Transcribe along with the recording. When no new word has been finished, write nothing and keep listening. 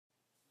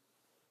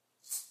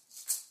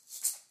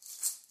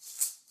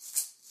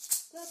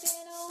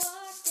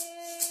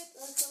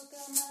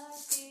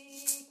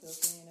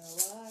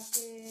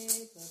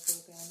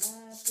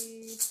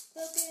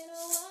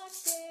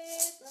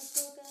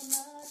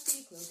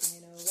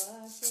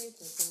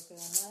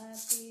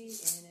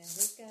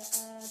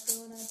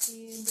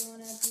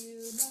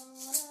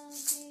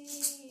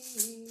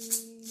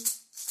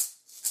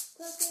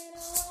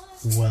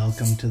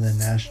Welcome to the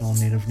National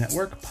Native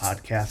Network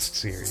podcast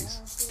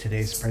series.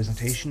 Today's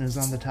presentation is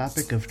on the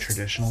topic of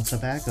traditional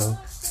tobacco,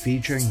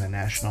 featuring the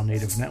National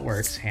Native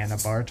Network's Hannah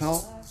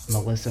Bartol,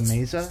 Melissa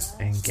Meza,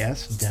 and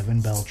guest Devin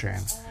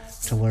Beltran.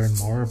 To learn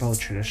more about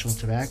traditional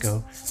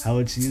tobacco, how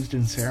it's used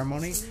in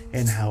ceremony,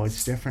 and how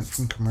it's different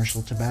from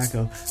commercial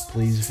tobacco,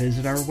 please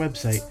visit our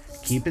website,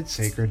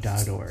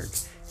 keepitsacred.org.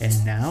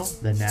 And now,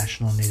 the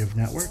National Native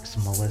Network's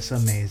Melissa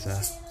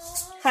Meza.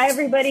 Hi,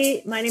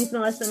 everybody. My name is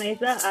Melissa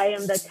Meza. I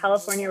am the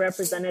California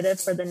representative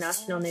for the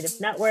National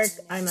Native Network.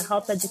 I'm a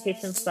health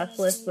education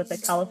specialist with the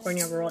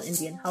California Rural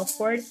Indian Health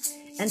Board.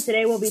 And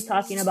today we'll be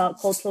talking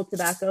about cultural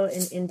tobacco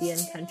in Indian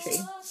country.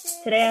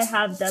 Today I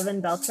have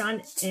Devin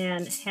Beltran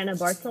and Hannah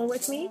Bartol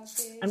with me.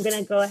 I'm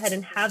going to go ahead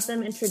and have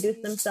them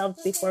introduce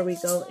themselves before we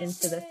go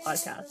into this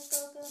podcast.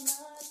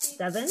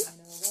 Devin?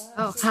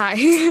 Oh, hi.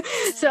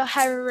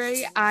 Hi,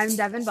 everybody. I'm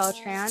Devin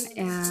Beltran,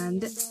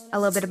 and a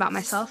little bit about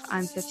myself.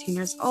 I'm 15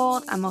 years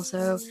old. I'm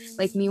also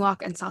Lake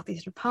Miwok and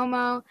Southeastern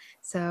Pomo.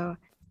 So,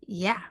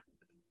 yeah,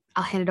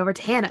 I'll hand it over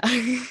to Hannah.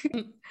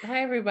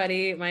 Hi,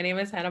 everybody. My name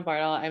is Hannah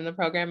Bartol. I'm the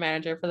program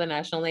manager for the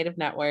National Native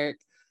Network.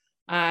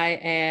 I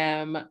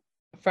am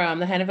from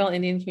the Hannahville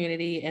Indian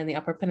community in the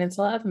Upper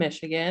Peninsula of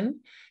Michigan,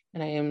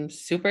 and I am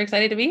super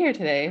excited to be here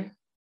today.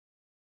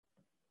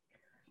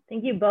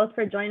 Thank you both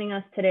for joining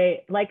us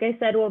today. Like I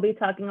said, we'll be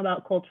talking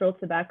about cultural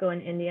tobacco in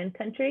Indian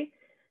country.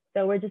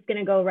 So we're just going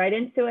to go right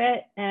into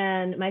it.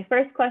 And my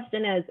first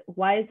question is,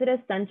 why is it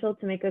essential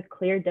to make a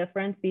clear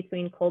difference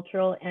between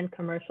cultural and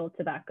commercial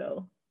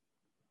tobacco?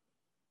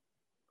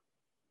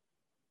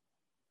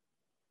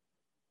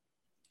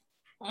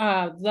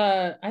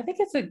 I think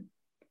it's to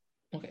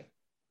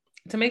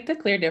make the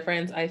clear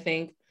difference. I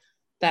think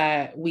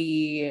that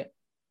we,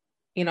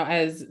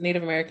 as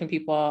Native American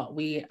people,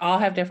 we all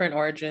have different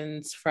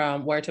origins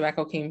from where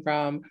tobacco came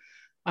from.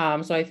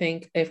 So I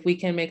think if we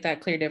can make that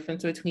clear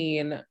difference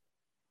between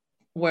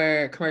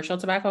where commercial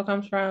tobacco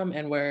comes from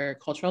and where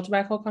cultural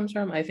tobacco comes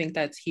from, I think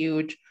that's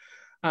huge.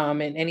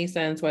 In any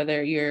sense,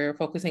 whether you're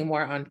focusing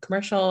more on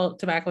commercial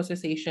tobacco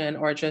cessation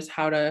or just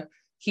how to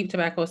keep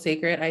tobacco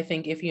sacred, I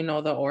think if you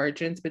know the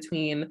origins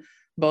between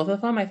both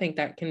of them, I think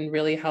that can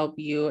really help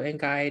you and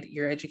guide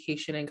your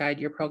education and guide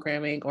your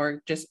programming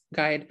or just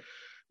guide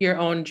your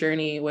own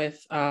journey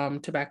with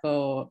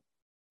tobacco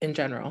in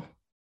general.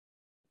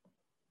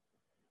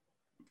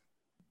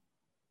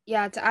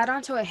 Yeah, to add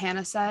on to what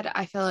Hannah said,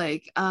 I feel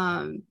like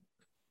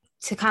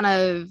to kind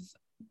of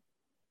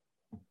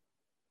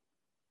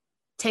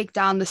take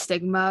down the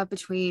stigma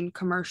between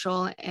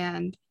commercial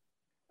and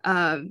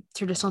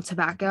traditional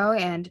tobacco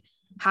and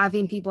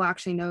having people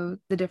actually know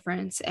the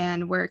difference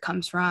and where it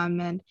comes from,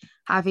 and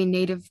having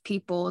Native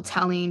people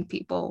telling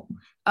people,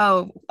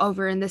 oh,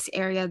 over in this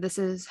area, this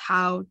is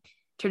how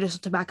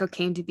traditional tobacco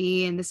came to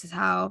be, and this is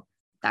how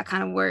that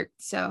kind of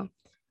worked. So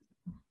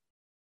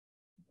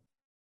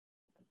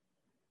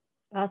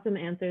awesome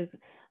answers.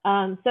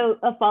 So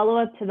a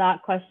follow-up to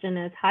that question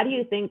is, how do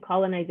you think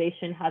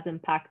colonization has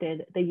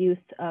impacted the use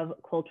of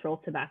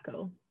cultural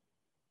tobacco,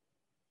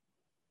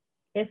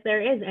 if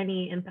there is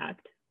any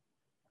impact?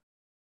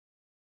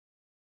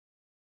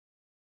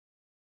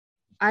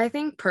 I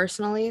think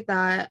personally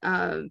that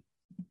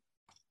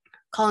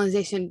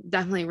colonization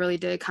definitely really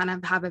did kind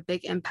of have a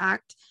big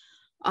impact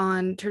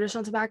on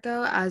traditional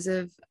tobacco, as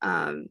of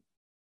kind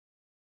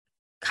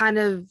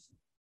of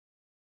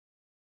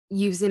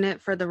using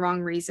it for the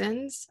wrong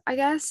reasons, I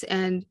guess,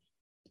 and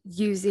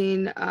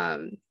using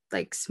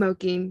like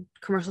smoking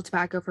commercial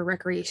tobacco for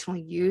recreational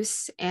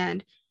use,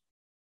 and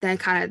then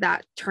kind of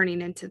that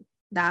turning into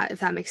that, if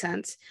that makes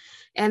sense.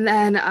 And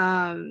then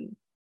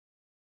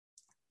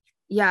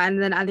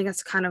and then I think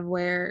that's kind of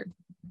where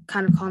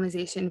kind of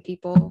colonization,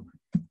 people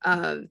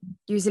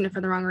using it for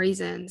the wrong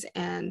reasons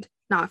and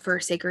not for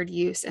sacred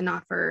use and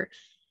not for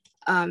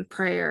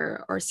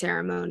prayer or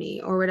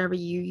ceremony or whatever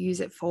you use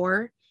it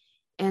for.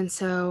 And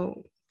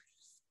so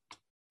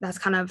that's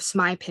kind of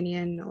my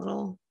opinion, a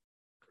little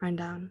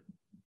rundown.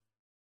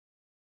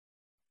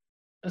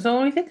 So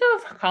when we think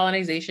of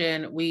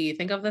colonization, we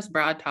think of this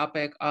broad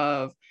topic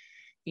of,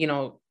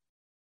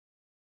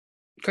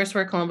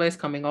 Christopher Columbus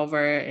coming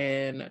over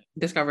and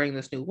discovering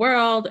this new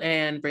world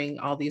and bringing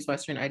all these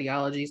Western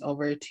ideologies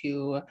over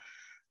to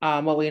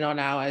what we know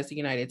now as the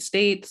United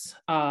States.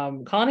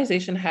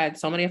 Colonization had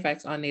so many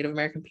effects on Native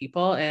American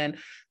people, and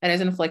it has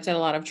inflicted a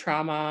lot of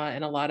trauma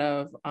and a lot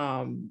of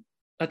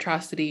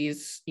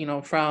atrocities,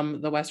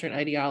 from the Western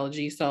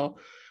ideology. So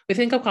we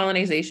think of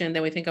colonization,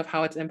 then we think of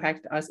how it's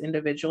impacted us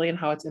individually and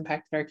how it's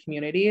impacted our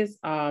communities.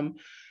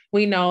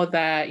 We know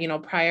that,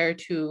 prior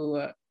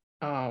to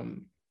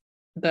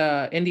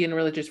the Indian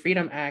Religious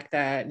Freedom Act,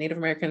 that Native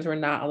Americans were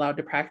not allowed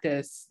to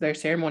practice their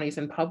ceremonies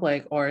in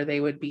public, or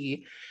they would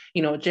be,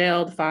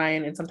 jailed,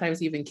 fined, and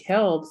sometimes even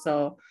killed.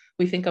 So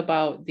we think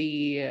about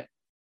the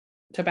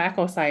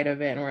tobacco side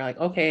of it, and we're like,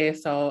 okay,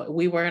 so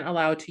we weren't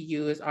allowed to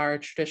use our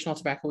traditional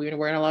tobacco. We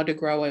weren't allowed to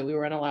grow it. We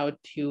weren't allowed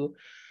to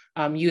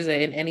use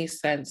it in any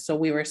sense. So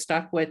we were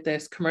stuck with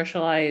this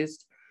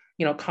commercialized,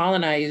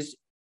 colonized,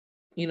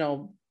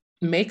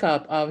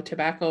 makeup of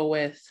tobacco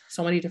with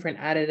so many different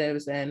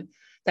additives, and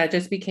that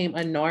just became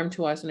a norm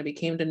to us, and it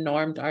became the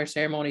norm to our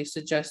ceremonies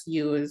to just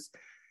use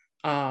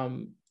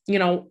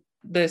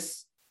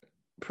this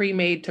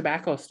pre-made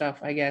tobacco stuff,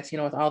 I guess,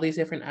 with all these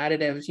different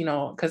additives,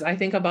 because I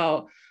think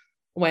about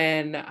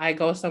when I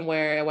go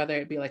somewhere, whether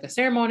it be like a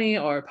ceremony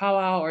or a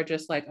powwow or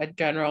just like a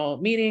general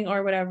meeting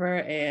or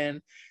whatever,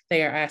 and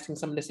they are asking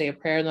someone to say a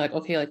prayer, and they're like,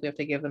 okay, like we have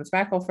to give them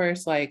tobacco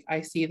first. Like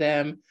I see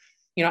them,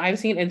 I've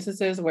seen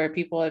instances where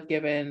people have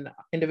given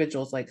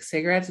individuals like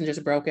cigarettes and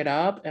just broke it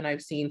up. And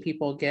I've seen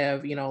people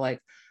give,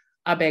 like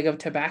a bag of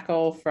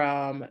tobacco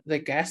from the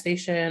gas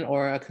station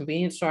or a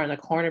convenience store in the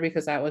corner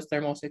because that was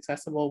their most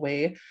accessible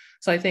way.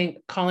 So I think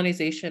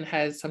colonization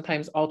has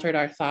sometimes altered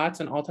our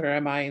thoughts and altered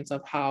our minds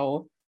of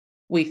how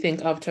we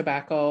think of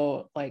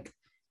tobacco, like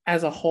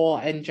as a whole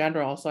in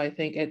general. So I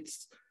think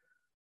it's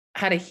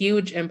had a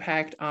huge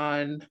impact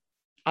on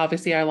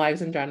obviously our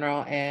lives in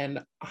general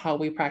and how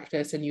we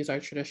practice and use our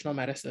traditional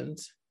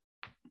medicines.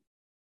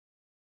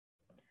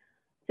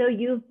 So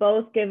you've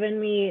both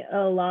given me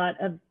a lot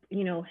of,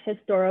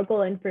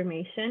 historical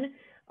information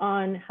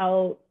on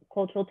how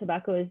cultural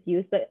tobacco is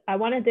used, but I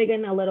want to dig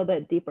in a little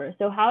bit deeper.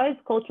 So how is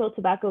cultural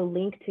tobacco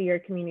linked to your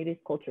community's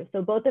culture?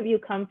 So both of you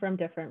come from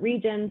different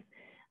regions.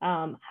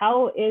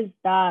 How is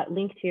that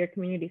linked to your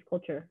community's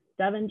culture?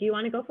 Devin, do you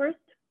want to go first?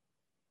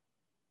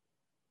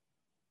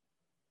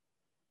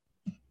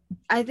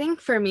 I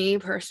think for me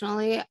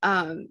personally,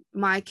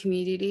 my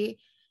community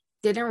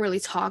didn't really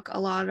talk a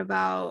lot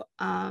about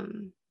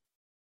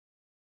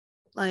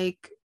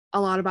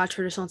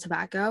traditional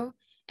tobacco.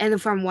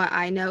 And from what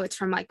I know, it's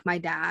from like my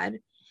dad.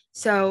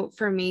 So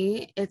for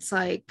me, it's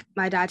like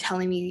my dad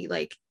telling me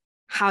like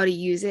how to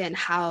use it and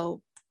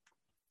how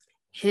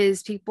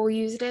his people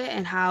used it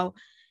and how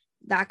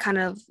that kind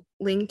of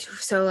linked.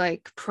 So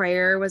like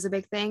prayer was a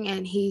big thing.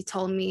 And he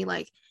told me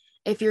like,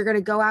 if you're going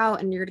to go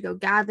out and you're going to go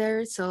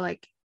gather, so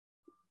like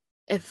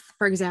if,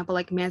 for example,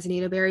 like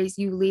manzanita berries,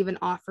 you leave an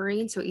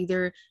offering. So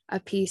either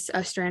a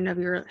strand of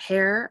your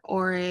hair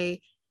or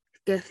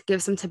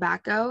give some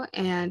tobacco,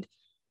 and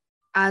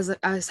as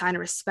a sign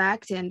of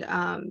respect. And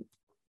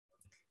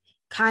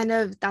kind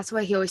of that's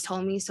what he always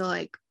told me. So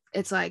like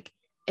it's like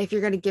if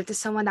you're going to give to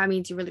someone, that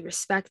means you really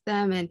respect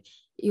them and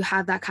you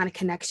have that kind of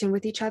connection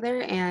with each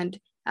other. And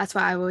that's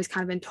what I've always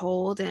kind of been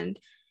told. And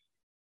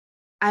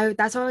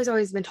that's what I've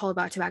always been told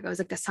about tobacco, is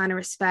like a sign of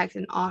respect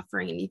and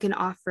offering. You can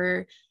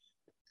offer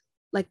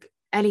like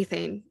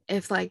anything.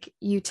 If like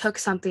you took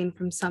something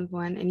from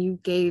someone and you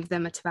gave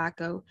them a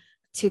tobacco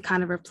to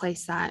kind of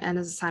replace that, and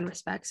as a sign of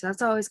respect. So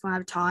that's always what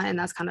I've taught, and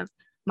that's kind of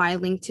my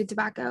link to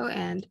tobacco.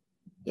 And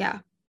yeah.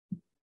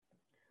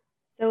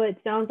 So it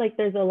sounds like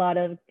there's a lot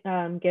of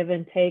give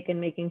and take and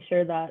making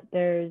sure that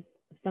there's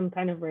some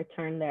kind of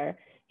return there.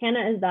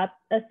 Hannah, is that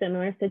a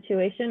similar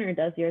situation or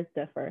does yours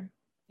differ?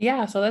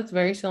 Yeah, so that's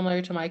very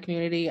similar to my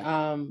community.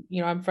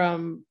 I'm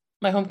from,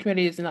 my home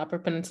community is in the Upper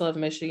Peninsula of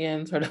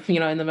Michigan, sort of,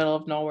 in the middle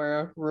of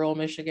nowhere, rural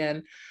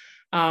Michigan.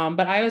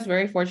 But I was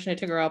very fortunate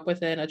to grow up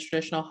within a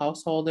traditional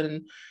household,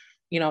 and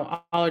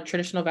our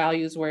traditional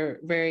values were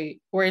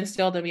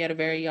instilled in me at a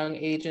very young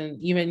age.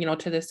 And even,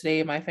 to this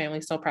day, my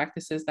family still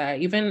practices that,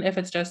 even if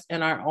it's just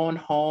in our own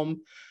home.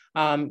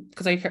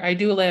 Because I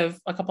do live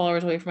a couple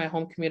hours away from my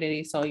home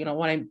community. So,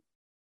 when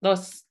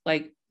those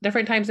like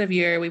different times of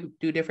year, we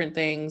do different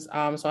things.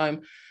 So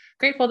I'm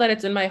grateful that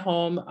it's in my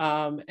home,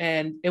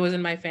 and it was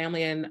in my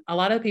family. And a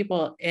lot of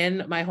people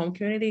in my home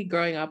community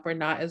growing up were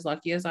not as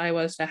lucky as I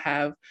was to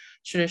have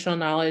traditional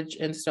knowledge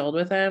instilled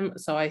with them.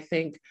 So I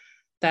think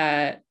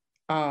that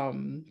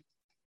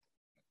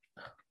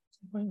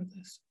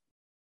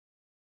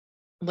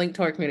link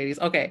to our communities.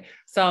 Okay.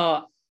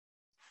 So,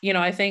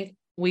 I think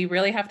we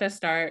really have to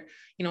start,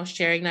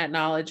 sharing that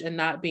knowledge and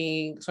not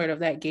being sort of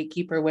that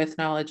gatekeeper with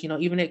knowledge.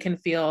 Even it can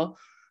feel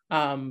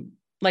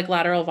like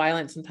lateral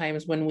violence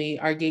sometimes when we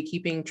are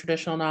gatekeeping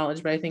traditional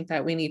knowledge, but I think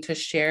that we need to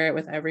share it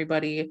with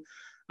everybody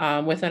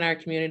within our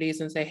communities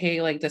and say, hey,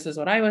 like, this is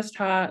what I was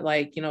taught.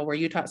 Like, were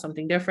you taught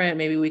something different?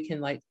 Maybe we can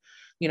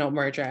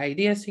merge our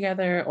ideas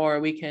together, or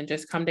we can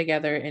just come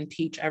together and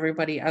teach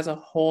everybody as a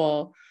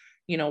whole,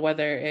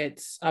 whether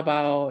it's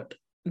about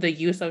the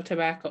use of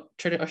tobacco,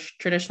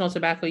 traditional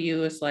tobacco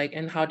use, like,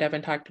 and how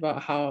Devin talked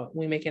about how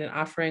we make it an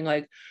offering,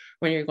 like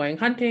when you're going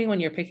hunting, when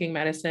you're picking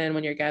medicine,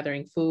 when you're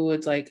gathering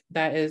foods, like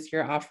that is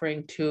your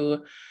offering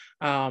to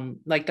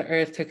like the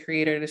earth, to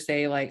creator, to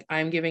say like,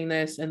 I'm giving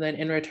this, and then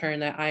in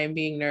return that I am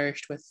being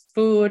nourished with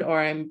food, or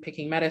I'm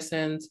picking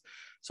medicines.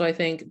 So I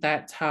think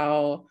that's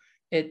how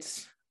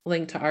it's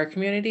linked to our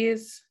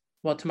communities,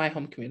 well, to my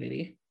home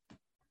community.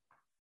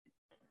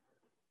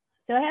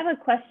 So I have a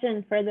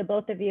question for the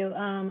both of you.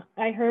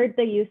 I heard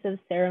the use of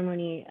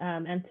ceremony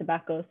and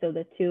tobacco, so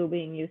the two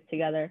being used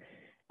together.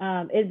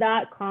 Is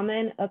that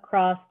common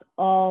across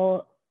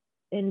all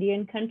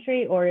Indian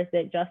country, or is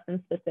it just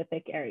in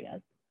specific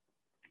areas?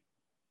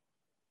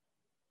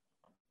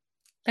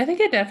 I think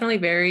it definitely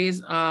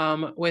varies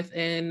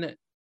within,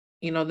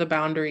 the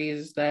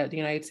boundaries that the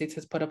United States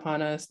has put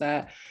upon us,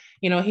 that,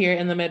 here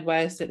in the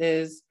Midwest, it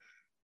is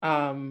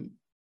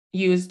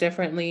used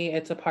differently.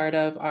 It's a part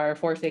of our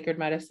four sacred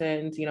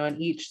medicines, you know,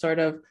 and each sort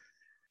of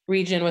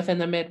region within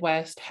the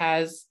Midwest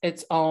has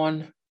its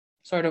own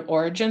sort of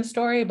origin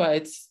story, but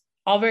it's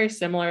all very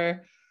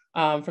similar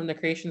from the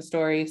creation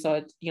story. So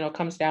it, you know,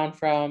 comes down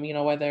from, you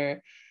know,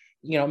 whether,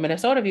 you know,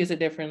 Minnesota views it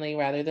differently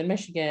rather than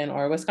Michigan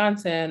or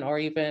Wisconsin, or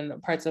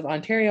even parts of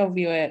Ontario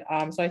view it.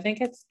 So I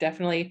think it's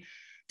definitely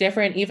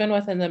different even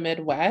within the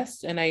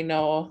Midwest. And I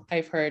know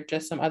I've heard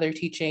just some other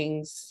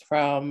teachings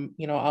from,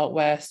 you know, out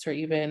West, or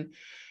even,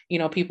 you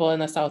know, people in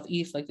the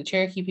Southeast, like the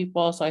Cherokee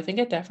people. So I think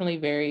it definitely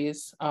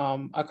varies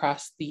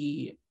across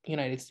the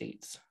United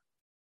States.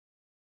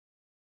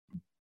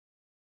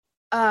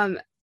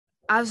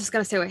 I was just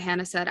gonna say what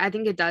Hannah said. I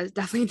think it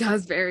definitely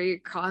does vary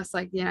across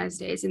like the United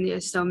States, and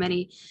there's so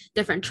many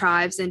different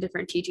tribes and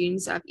different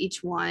teachings of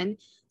each one.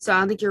 So I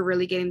don't think you're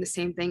really getting the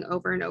same thing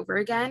over and over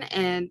again.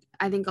 And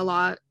I think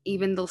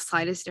even the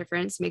slightest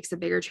difference makes a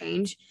bigger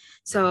change.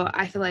 So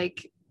I feel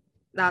like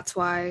that's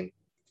why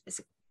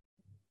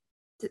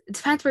it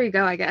depends where you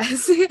go, I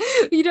guess.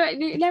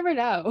 You never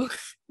know.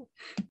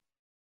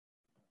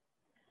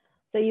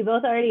 So you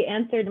both already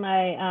answered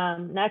my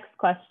next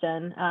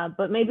question,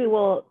 but maybe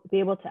we'll be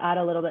able to add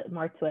a little bit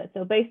more to it.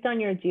 So based on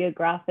your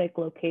geographic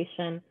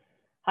location,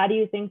 how do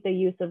you think the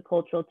use of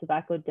cultural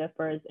tobacco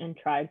differs in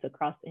tribes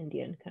across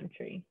Indian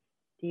country?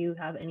 Do you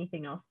have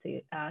anything else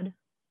to add?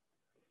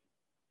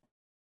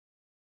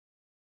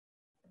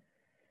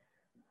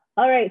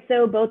 All right,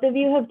 so both of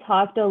you have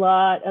talked a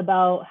lot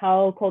about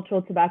how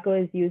cultural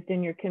tobacco is used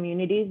in your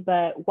communities,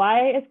 but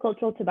why is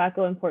cultural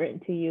tobacco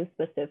important to you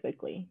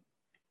specifically?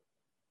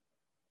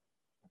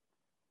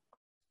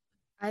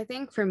 I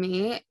think for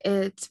me,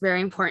 it's very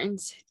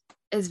important.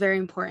 Is very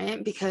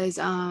important because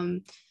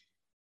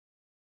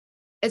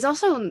it's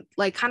also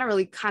like kind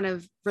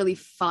of really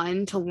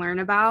fun to learn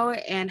about,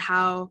 and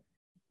how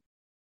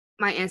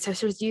my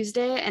ancestors used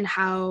it, and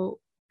how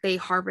they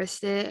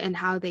harvested it, and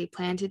how they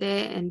planted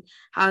it, and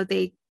how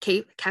they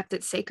kept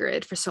it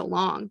sacred for so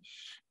long.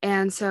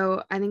 And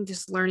so I think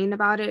just learning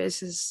about it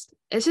is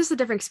it's just a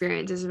different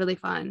experience. It's really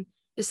fun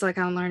just to like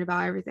kind of learn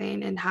about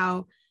everything and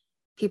how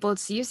people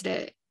just used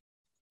it.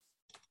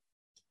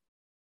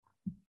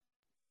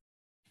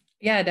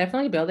 Yeah,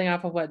 definitely building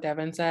off of what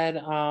Devin said.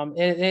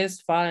 It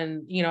is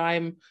fun. You know,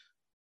 I'm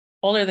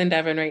older than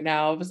Devin right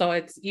now. So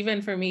it's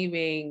even for me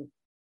being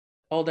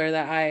older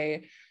that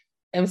I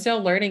am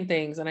still learning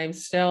things, and I'm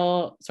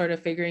still sort of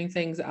figuring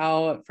things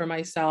out for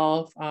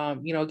myself,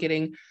 you know,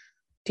 getting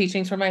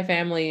teachings from my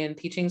family and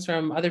teachings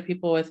from other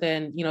people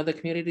within, you know, the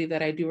community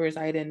that I do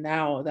reside in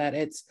now, that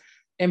it's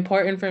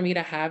important for me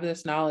to have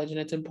this knowledge, and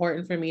it's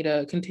important for me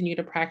to continue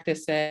to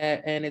practice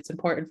it. And it's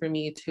important for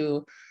me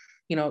to,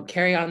 you know,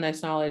 carry on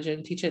this knowledge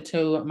and teach it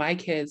to my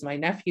kids, my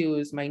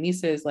nephews, my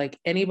nieces, like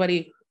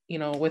anybody, you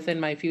know,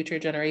 within my future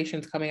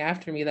generations coming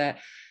after me, that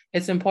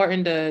it's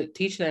important to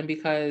teach them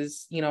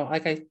because, you know,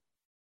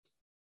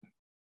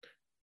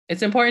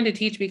 it's important to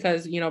teach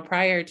because, you know,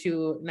 prior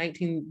to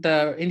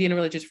the Indian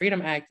Religious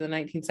Freedom Act, the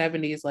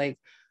 1970s, like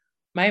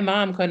my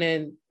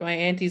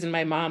aunties and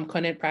my mom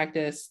couldn't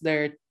practice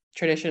their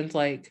traditions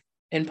like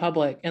in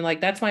public. And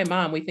like, that's my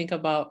mom. We think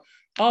about,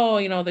 oh,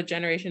 you know, the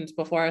generations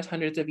before us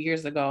hundreds of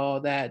years ago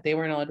that they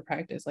weren't allowed to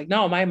practice. Like,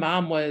 no, my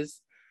mom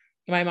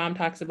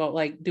talks about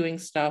like doing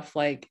stuff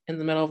like in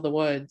the middle of the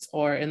woods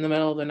or in the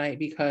middle of the night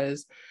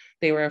because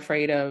they were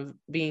afraid of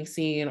being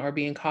seen or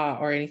being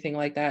caught or anything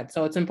like that.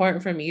 So it's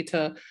important for me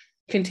to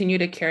continue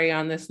to carry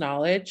on this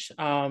knowledge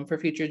for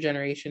future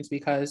generations,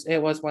 because it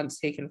was once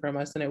taken from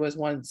us, and it was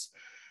once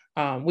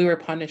we were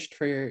punished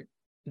for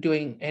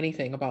doing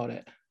anything about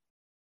it.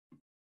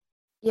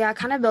 Yeah,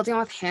 kind of building on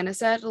what Hannah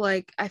said,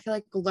 like I feel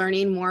like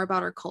learning more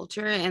about our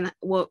culture and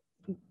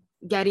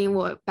getting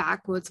what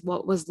back was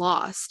what was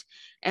lost.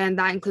 And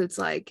that includes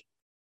like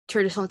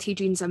traditional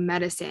teachings of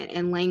medicine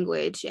and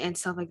language and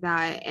stuff like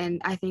that.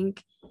 And I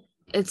think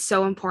it's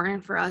so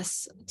important for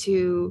us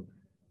to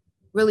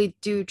really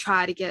do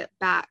try to get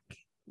back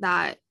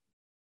that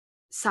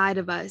side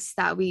of us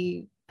that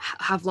we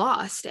have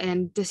lost,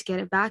 and just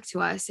get it back to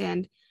us.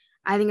 And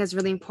I think it's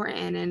really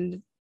important.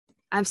 And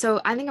I'm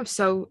so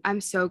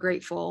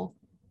grateful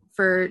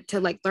to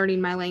like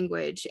learning my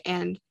language,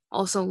 and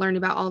also learning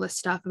about all this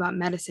stuff about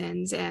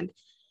medicines and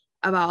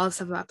about all the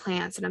stuff about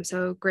plants. And I'm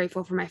so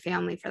grateful for my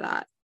family for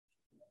that.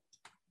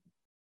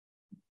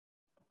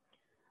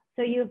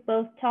 So you've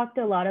both talked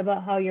a lot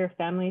about how your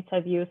families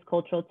have used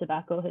cultural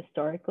tobacco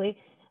historically,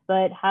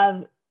 but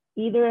have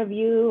either of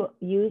you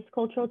used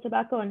cultural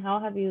tobacco, and how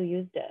have you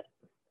used it?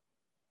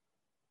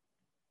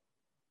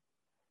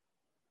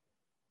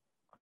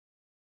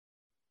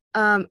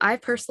 I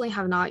personally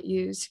have not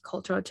used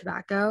cultural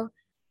tobacco.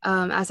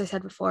 As I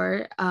said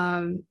before,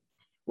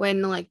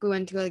 when like we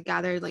went to like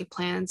gather like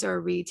plants,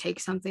 or we take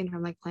something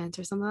from like plants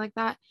or something like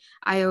that,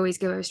 I always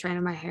give it a strand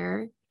of my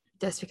hair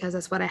just because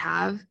that's what I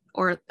have,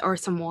 or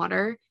some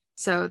water.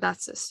 So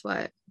that's just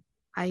what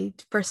I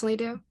personally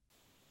do.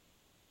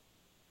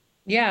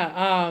 Yeah,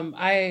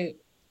 I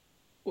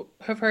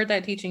have heard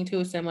that teaching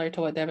too, similar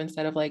to what Devin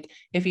said, of like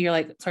if you're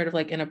like sort of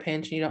like in a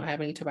pinch and you don't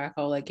have any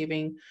tobacco, like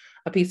giving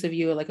a piece of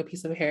you, like a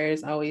piece of hair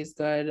is always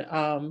good.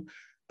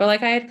 But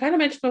like I had kind of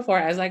mentioned before,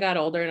 as I got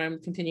older and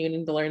I'm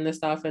continuing to learn this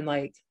stuff and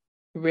like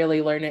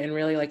really learn it and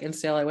really like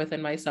instill it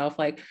within myself,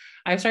 like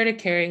I've started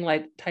carrying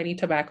like tiny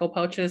tobacco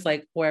pouches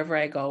like wherever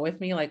I go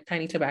with me, like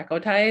tiny tobacco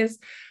ties.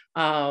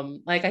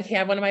 Like I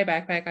have one in my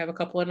backpack, I have a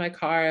couple in my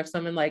car, I have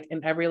some in like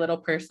in every little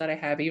purse that I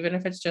have, even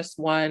if it's just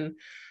one.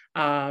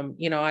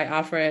 I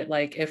offer it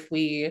like if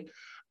we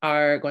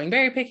are going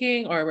berry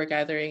picking or we're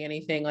gathering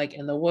anything like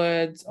in the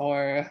woods,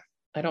 or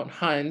I don't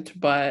hunt,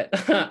 but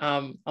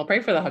I'll pray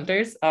for the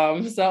hunters.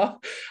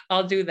 So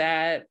I'll do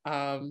that.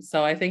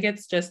 So I think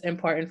it's just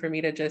important for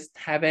me to just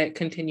have it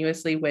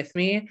continuously with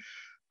me.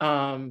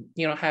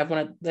 Have one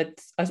of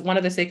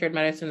the sacred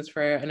medicines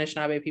for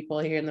Anishinaabe people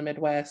here in the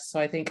Midwest. So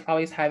I think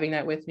always having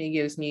that with me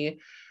gives me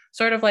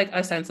sort of like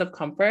a sense of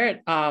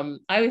comfort. I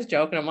always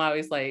joke and I'm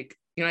always like,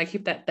 I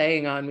keep that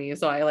thing on me.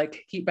 So I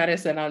like keep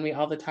medicine on me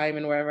all the time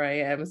and wherever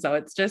I am. So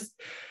it's just,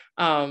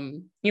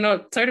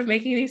 sort of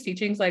making these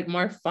teachings like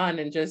more fun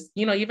and just,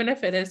 even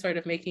if it is sort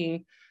of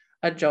making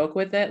a joke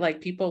with it,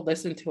 like people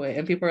listen to it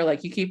and people are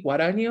like, you keep what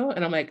on you?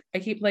 And I'm like, I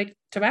keep like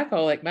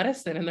tobacco, like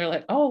medicine. And they're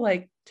like, oh,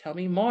 like, tell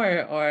me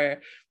more.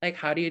 Or like,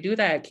 how do you do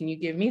that? Can you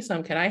give me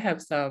some? Can I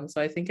have some? So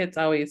I think it's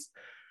always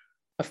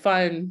a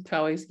fun to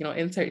always,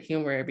 insert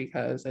humor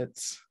because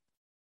it's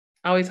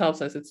always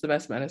helps us. It's the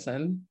best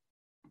medicine.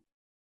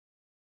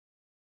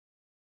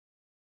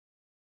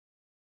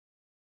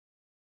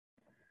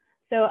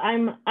 So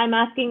I'm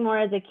asking more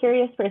as a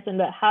curious person,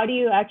 but how do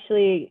you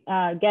actually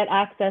get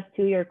access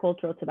to your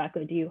cultural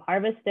tobacco? Do you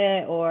harvest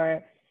it,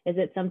 or is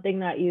it something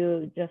that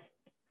you just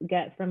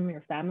get from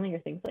your family or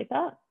things like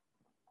that?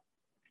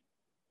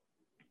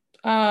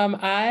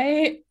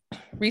 I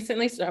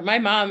recently my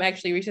mom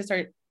actually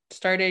recently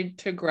started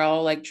to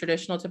grow like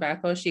traditional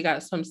tobacco. She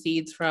got some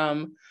seeds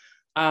from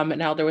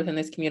an elder within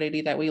this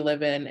community that we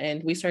live in,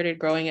 and we started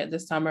growing it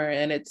this summer,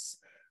 and it's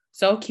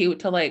so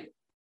cute to like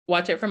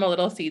watch it from a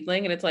little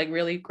seedling, and it's like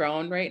really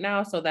grown right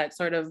now. So that's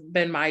sort of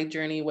been my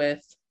journey with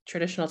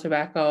traditional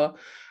tobacco.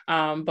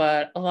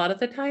 But a lot of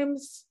the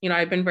times,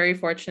 I've been very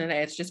fortunate.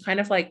 It's just kind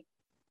of like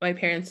my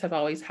parents have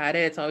always had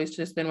it. It's always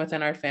just been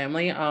within our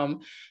family.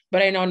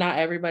 But I know not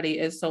everybody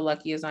is so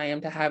lucky as I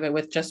am to have it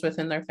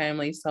within their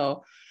family.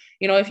 So,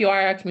 if you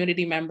are a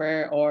community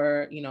member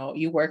or,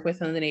 you work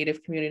within the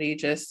Native community,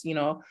 just,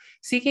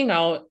 seeking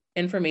out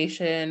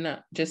information,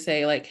 just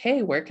say like,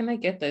 hey, where can I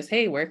get this?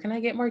 Hey, where can I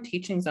get more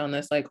teachings on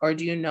this? Like, or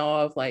do you know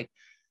of like,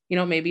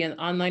 maybe an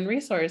online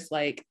resource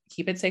like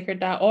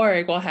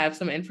keepitsacred.org will have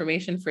some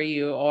information for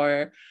you,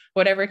 or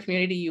whatever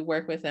community you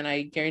work with. And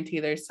I guarantee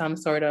there's some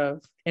sort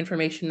of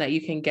information that you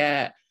can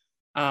get,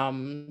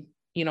 and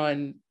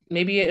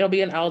maybe it'll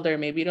be an elder,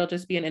 maybe it'll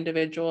just be an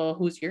individual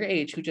who's your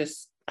age, who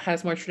just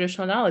has more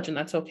traditional knowledge, and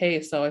that's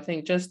okay. So I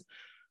think just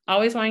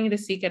always wanting to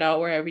seek it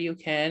out wherever you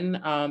can,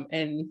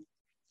 and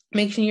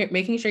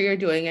making sure you're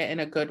doing it in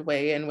a good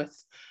way and with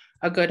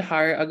a good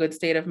heart, a good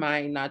state of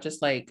mind, not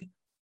just like,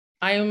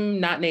 I'm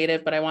not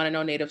Native, but I want to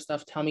know Native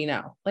stuff. Tell me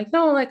now. Like,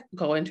 no, like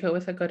go into it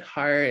with a good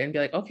heart and be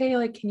like, okay,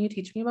 like, can you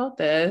teach me about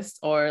this?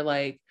 Or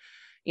like,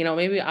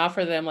 maybe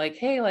offer them like,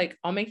 hey, like,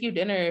 I'll make you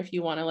dinner if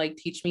you want to like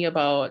teach me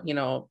about,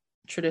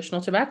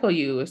 traditional tobacco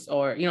use,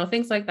 or,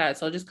 things like that.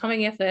 So just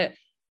coming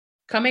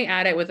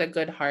at it with a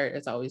good heart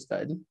is always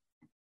good.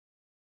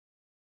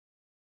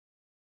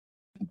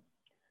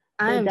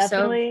 I am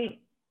definitely.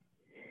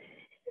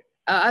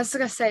 I was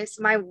gonna say,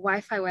 so my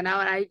Wi-Fi went out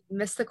and I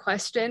missed the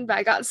question, but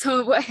I got some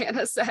of what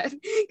Hannah said.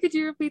 Could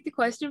you repeat the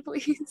question,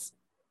 please?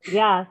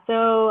 Yeah.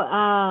 So,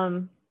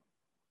 oh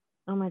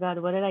my God,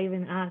 what did I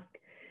even ask?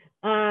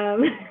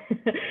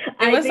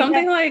 It was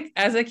something like,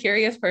 as a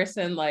curious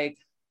person, like,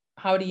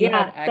 how do you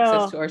have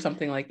access to, or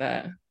something like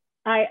that?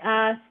 I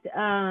asked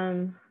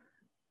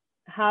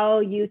how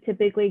you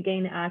typically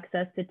gain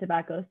access to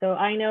tobacco. So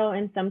I know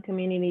in some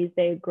communities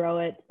they grow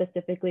it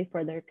specifically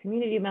for their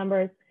community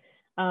members.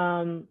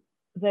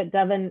 But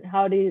Devin,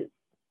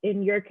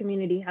 in your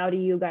community, how do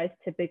you guys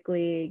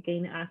typically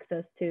gain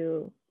access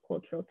to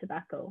cultural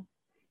tobacco?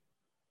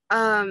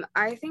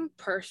 I think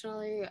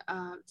personally,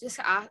 just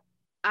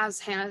as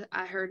Hannah,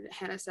 I heard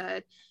Hannah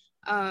said,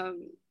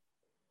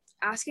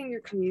 asking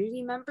your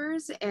community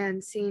members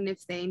and seeing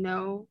if they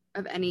know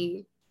of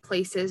any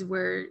places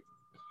where,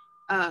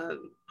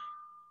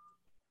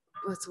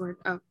 what's the word?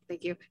 Oh,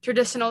 thank you.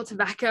 Traditional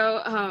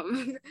tobacco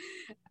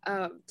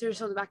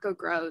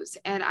grows.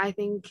 And I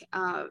think,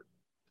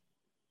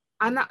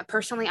 I'm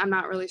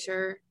not really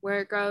sure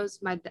where it grows.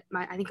 I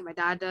think my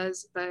dad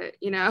does, but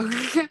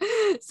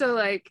so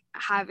like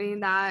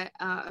having that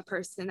a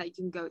person that you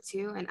can go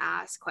to and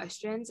ask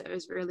questions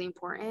is really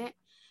important.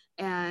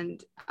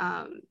 And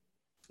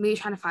maybe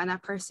trying to find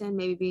that person,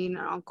 maybe being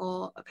an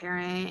uncle, a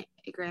parent,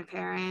 a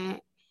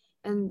grandparent,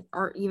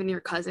 or even your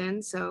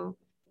cousin. So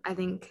I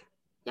think,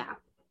 yeah.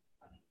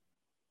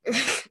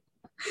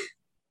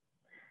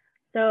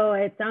 So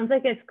it sounds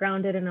like it's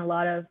grounded in a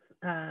lot of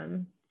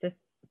just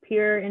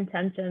pure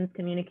intentions,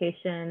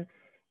 communication,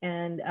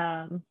 and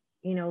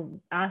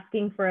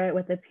asking for it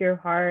with a pure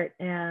heart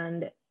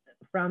and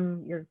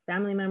from your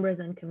family members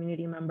and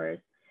community members.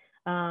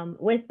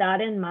 With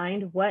that in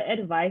mind, what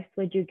advice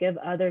would you give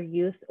other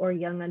youth or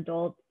young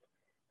adults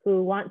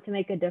who want to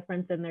make a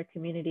difference in their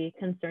community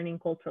concerning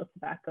cultural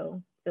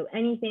tobacco? So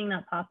anything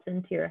that pops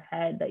into your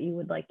head that you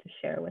would like to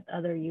share with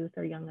other youth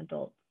or young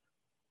adults.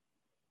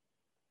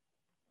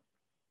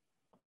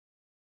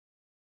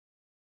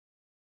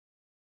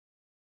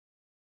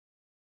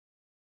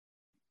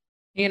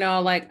 You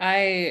know, like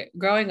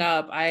growing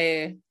up,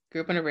 I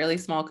grew up in a really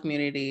small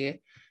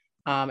community.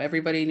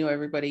 Everybody knew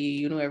everybody,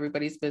 you knew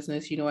everybody's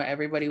business, you knew what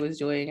everybody was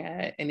doing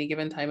at any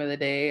given time of the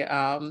day,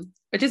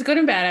 which is good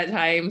and bad at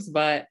times.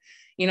 But,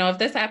 you know, if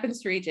this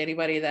happens to reach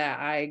anybody that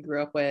I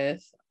grew up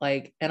with,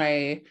 like, and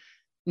I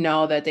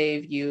know that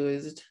they've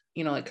used,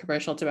 you know, like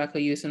commercial tobacco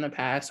use in the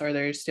past, or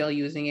they're still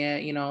using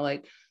it, you know,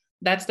 like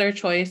that's their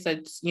choice.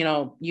 That's, you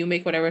know, you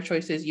make whatever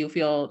choices you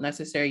feel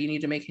necessary you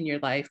need to make in your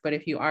life. But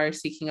if you are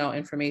seeking out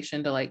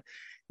information to like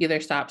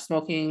either stop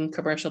smoking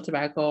commercial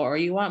tobacco, or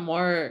you want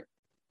more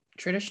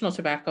traditional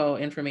tobacco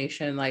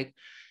information, like,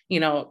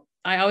 you know,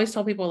 I always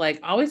tell people, like,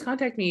 always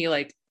contact me,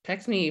 like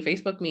text me,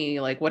 Facebook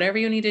me, like whatever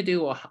you need to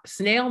do,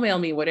 snail mail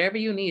me, whatever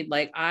you need.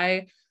 Like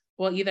I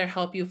will either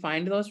help you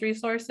find those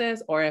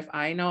resources, or if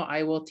I know,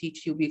 I will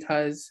teach you,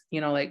 because,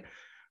 you know, like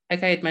I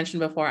had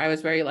mentioned before, I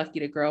was very lucky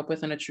to grow up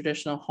within a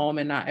traditional home,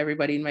 and not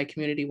everybody in my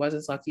community was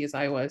as lucky as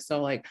I was.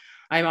 So like,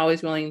 I'm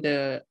always willing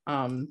to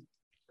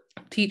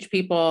teach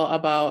people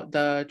about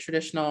the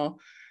traditional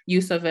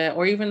use of it,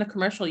 or even the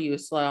commercial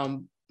use.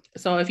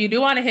 So if you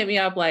do want to hit me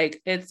up,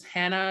 like it's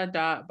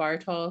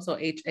hannah.bartol, so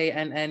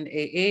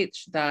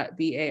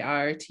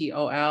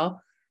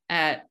HANNAH.BARTOL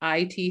at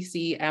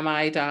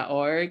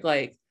itcmi.org.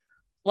 Like,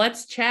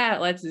 let's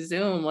chat, let's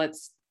Zoom,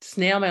 let's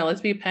snail mail,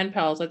 let's be pen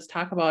pals, let's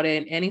talk about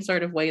it in any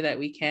sort of way that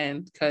we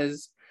can,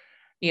 because,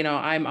 you know,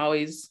 I'm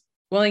always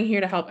willing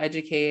here to help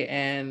educate,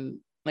 and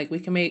like we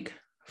can make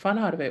fun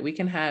out of it. We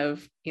can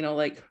have, you know,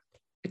 like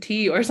a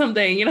tea or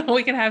something, you know,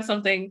 we can have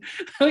something,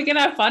 we can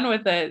have fun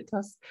with it,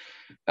 because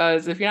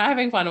if you're not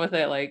having fun with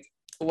it, like,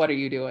 what are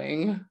you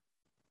doing?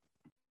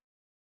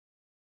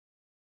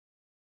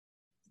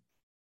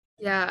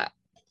 Yeah.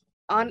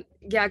 Go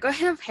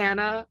hit up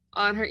Hannah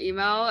on her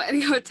email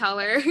and go tell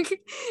her.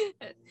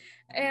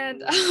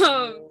 And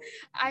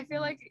I feel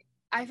like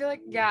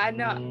yeah, I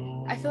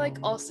know. I feel like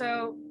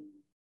also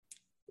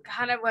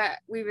kind of what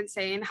we've been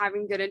saying,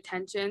 having good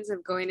intentions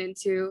of going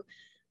into,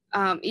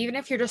 even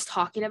if you're just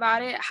talking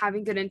about it,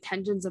 having good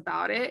intentions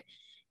about it,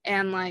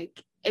 and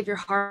like if you're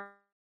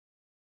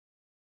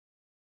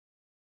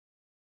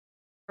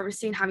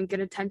harvesting, having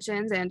good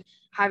intentions and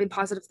having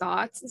positive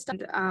thoughts and stuff.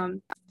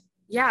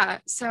 Yeah,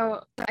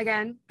 so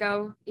again,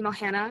 go email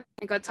Hannah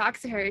and go talk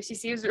to her. She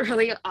seems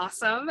really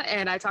awesome,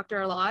 and I talk to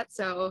her a lot,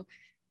 so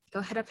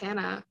go hit up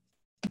Hannah.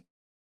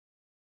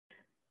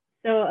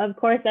 So of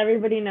course,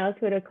 everybody knows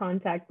who to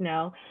contact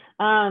now.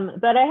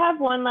 But I have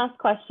one last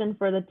question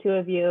for the two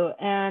of you.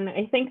 And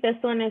I think this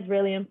one is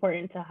really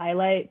important to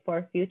highlight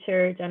for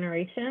future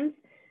generations.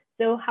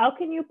 So how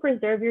can you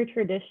preserve your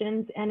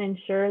traditions and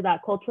ensure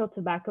that cultural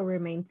tobacco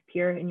remains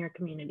pure in your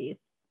communities?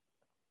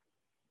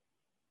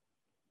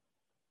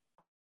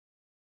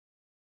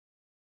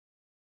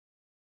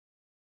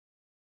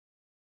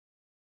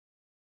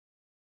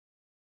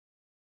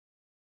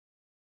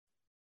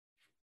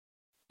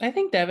 I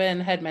think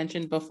Devin had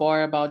mentioned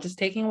before about just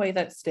taking away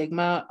that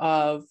stigma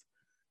of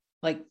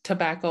like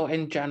tobacco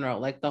in general,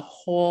 like the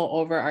whole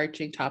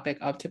overarching topic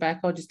of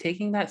tobacco, just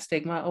taking that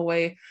stigma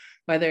away,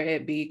 whether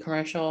it be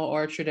commercial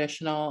or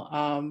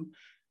traditional.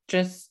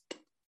 Just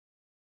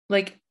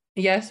like,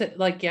 yes,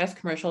 yes,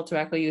 commercial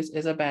tobacco use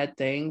is a bad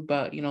thing,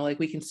 but, you know, like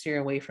we can steer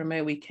away from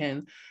it. We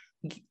can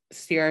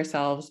steer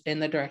ourselves in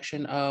the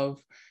direction of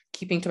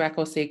keeping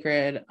tobacco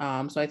sacred.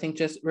 So I think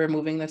just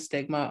removing the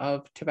stigma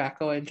of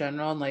tobacco in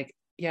general, and like,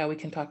 yeah, we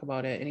can talk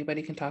about it.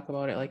 Anybody can talk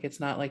about it. Like,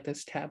 it's not like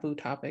this taboo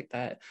topic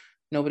that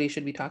nobody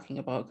should be talking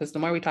about, because the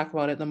more we talk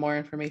about it, the more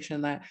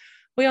information that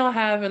we all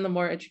have, and the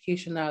more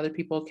education that other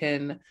people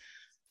can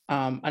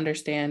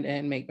understand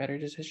and make better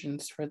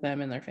decisions for them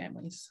and their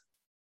families.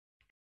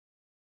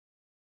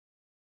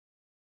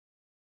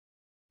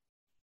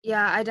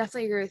 Yeah, I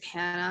definitely agree with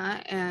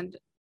Hannah, and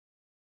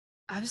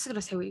I was just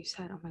gonna say what you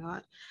said. Oh my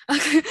god,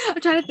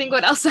 I'm trying to think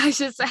what else I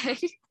should say.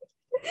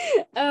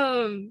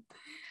 I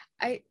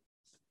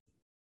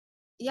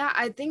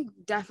I think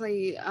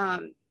definitely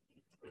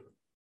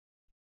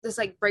just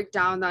like break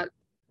down that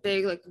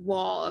big like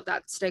wall of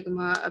that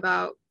stigma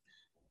about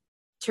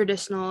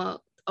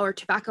traditional or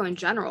tobacco in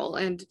general,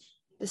 and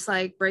just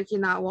like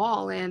breaking that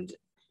wall and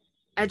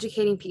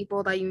educating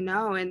people that you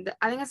know. And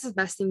I think that's the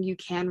best thing you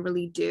can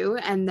really do.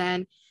 And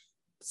then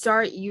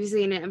start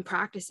using it in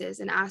practices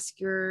and ask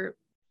your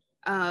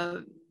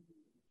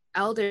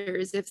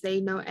elders if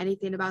they know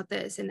anything about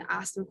this, and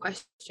ask them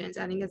questions.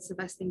 I think that's the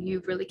best thing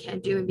you really can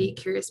do, and be a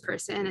curious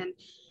person and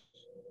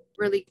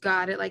really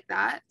got it like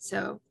that.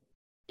 So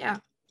yeah.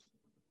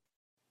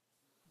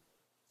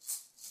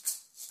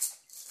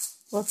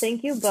 Well,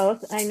 thank you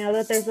both. I know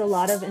that there's a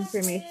lot of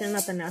information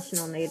that the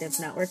National Native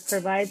Network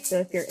provides. So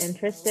if you're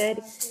interested,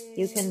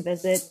 you can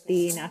visit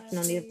the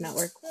National Native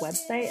Network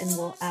website, and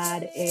we'll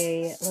add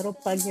a little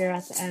plug here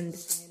at the end.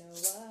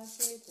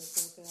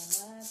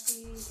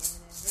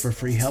 For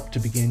free help to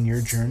begin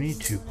your journey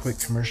to quit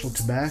commercial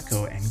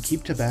tobacco and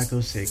keep tobacco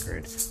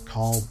sacred,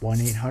 call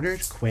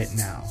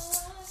 1-800-QUIT-NOW.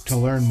 To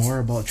learn more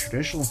about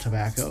traditional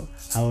tobacco,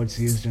 how it's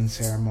used in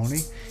ceremony,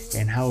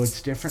 and how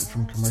it's different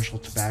from commercial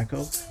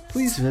tobacco,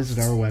 please visit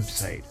our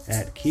website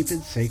at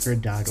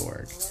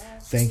keepitsacred.org.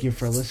 Thank you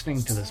for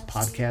listening to this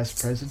podcast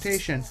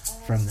presentation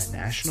from the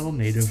National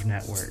Native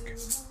Network.